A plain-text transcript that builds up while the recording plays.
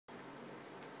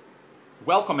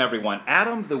Welcome everyone,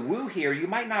 Adam the Woo here. You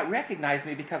might not recognize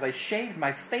me because I shaved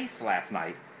my face last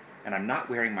night and I'm not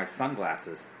wearing my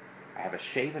sunglasses. I have a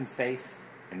shaven face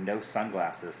and no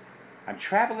sunglasses. I'm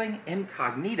traveling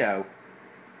incognito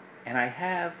and I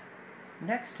have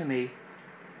next to me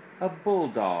a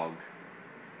bulldog.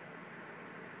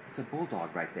 It's a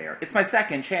bulldog right there. It's my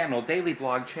second channel, daily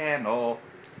blog channel.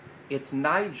 It's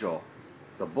Nigel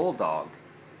the bulldog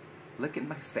licking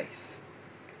my face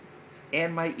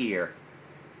and my ear,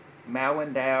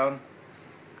 mowing down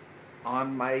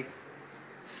on my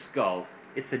skull.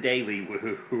 It's the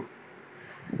TheDailyWoo.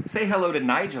 Say hello to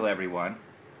Nigel, everyone.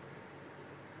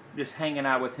 I'm just hanging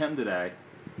out with him today.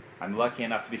 I'm lucky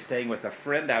enough to be staying with a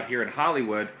friend out here in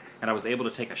Hollywood, and I was able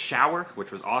to take a shower,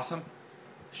 which was awesome.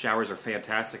 Showers are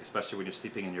fantastic, especially when you're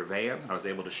sleeping in your van. I was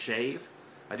able to shave.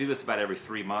 I do this about every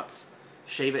 3 months.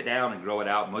 Shave it down and grow it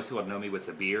out. Most people know me with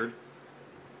the beard.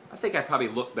 I think I probably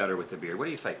look better with the beard. What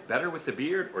do you think? Better with the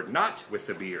beard or not with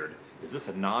the beard? Is this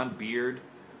a non-beard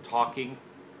talking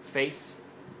face?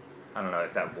 I don't know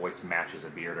if that voice matches a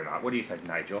beard or not. What do you think,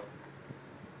 Nigel?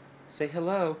 Say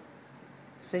hello.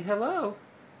 Say hello.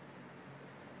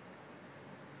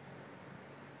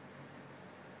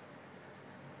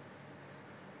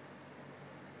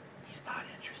 He's not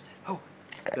interested. Oh,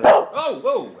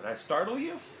 whoa! Did I startle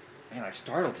you? Man, I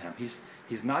startled him. He's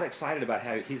not excited about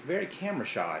how he's very camera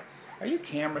shy. Are you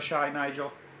camera shy,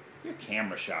 Nigel? You're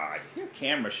camera shy. You're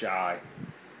camera shy.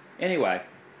 Anyway,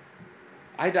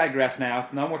 I digress now.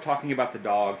 No more talking about the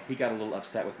dog. He got a little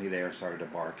upset with me there and started to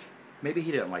bark. Maybe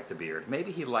he didn't like the beard.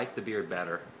 Maybe he liked the beard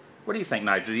better. What do you think,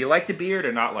 Nigel? Do you like the beard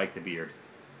or not like the beard?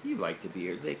 You like the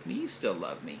beard. Lick me. You still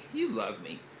love me. You love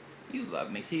me. You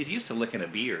love me. See, he's used to licking a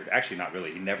beard. Actually, not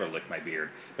really. He never licked my beard.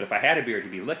 But if I had a beard,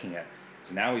 he'd be licking it.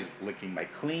 So now he's licking my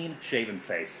clean, shaven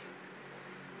face.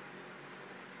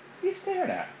 What are you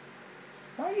staring at?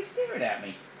 Why are you staring at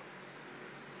me?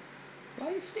 Why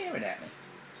are you staring at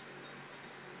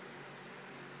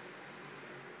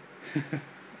me?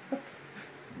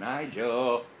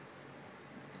 Nigel.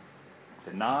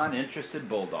 The non-interested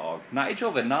bulldog.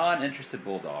 Nigel the non-interested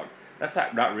bulldog. That's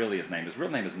not really his name. His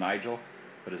real name is Nigel,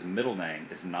 but his middle name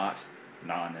is not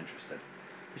non-interested.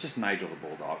 It's just Nigel the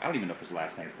bulldog. I don't even know if his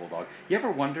last name is Bulldog. You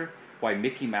ever wonder why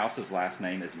Mickey Mouse's last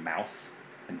name is Mouse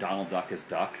and Donald Duck is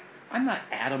Duck? I'm not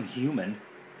Adam Human.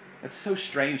 That's so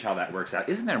strange how that works out.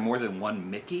 Isn't there more than one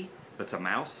Mickey that's a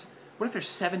mouse? What if there's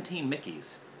 17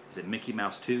 Mickeys? Is it Mickey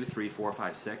Mouse 2, 3, 4,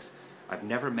 5, 6? I've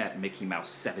never met Mickey Mouse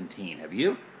 17. Have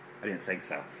you? I didn't think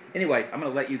so. Anyway, I'm going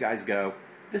to let you guys go.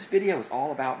 This video is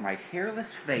all about my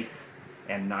hairless face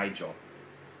and Nigel.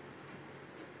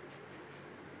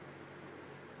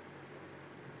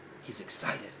 He's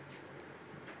excited.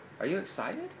 Are you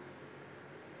excited?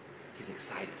 He's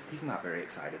excited. He's not very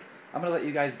excited. I'm going to let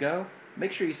you guys go.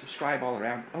 Make sure you subscribe all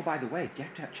around. Oh, by the way,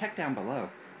 check down below.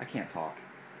 I can't talk.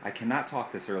 I cannot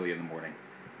talk this early in the morning.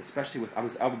 Especially with, I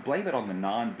would blame it on the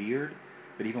non-beard,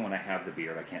 but even when I have the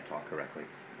beard, I can't talk correctly.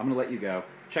 I'm going to let you go.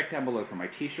 Check down below for my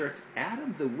t-shirts.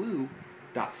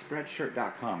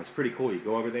 AdamTheWoo.Spreadshirt.com. It's pretty cool. You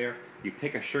go over there, you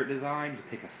pick a shirt design, you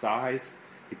pick a size,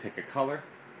 you pick a color,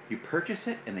 you purchase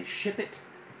it, and they ship it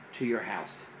to your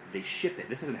house. They ship it.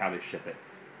 This isn't how they ship it.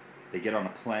 They get on a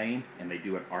plane, and they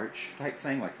do an arch type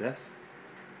thing like this.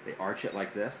 They arch it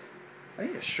like this. I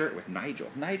need a shirt with Nigel.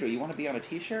 Nigel, you want to be on a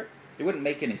t-shirt? It wouldn't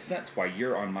make any sense why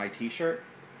you're on my t-shirt,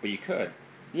 but you could.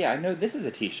 Yeah, I know this is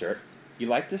a t-shirt. You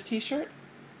like this t-shirt?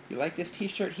 You like this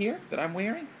t-shirt here that I'm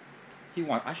wearing?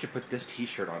 I should put this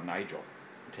t-shirt on Nigel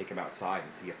and take him outside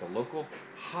and see if the local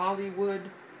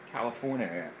Hollywood,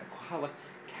 Californians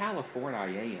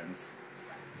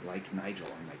like Nigel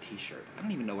on my t-shirt. I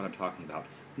don't even know what I'm talking about.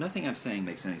 Nothing I'm saying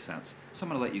makes any sense. So I'm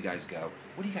going to let you guys go.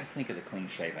 What do you guys think of the clean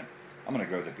shaven? I'm going to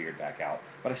grow the beard back out.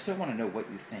 But I still want to know what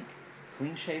you think.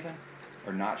 Clean shaven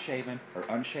or not shaven or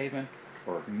unshaven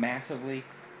or massive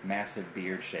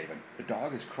beard shaven. The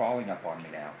dog is crawling up on me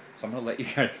now. So I'm going to let you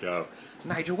guys go.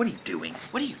 Nigel, what are you doing?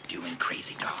 What are you doing,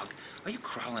 crazy dog? Are you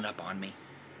crawling up on me?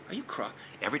 Are you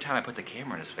Every time I put the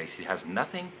camera in his face, he wants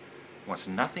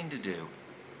nothing to do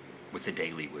with the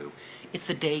TheDailyWoo. It's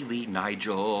the Daily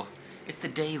Nigel. It's the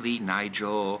Daily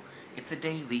Nigel. It's the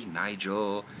Daily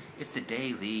Nigel. It's the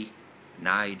Daily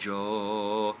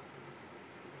Nigel.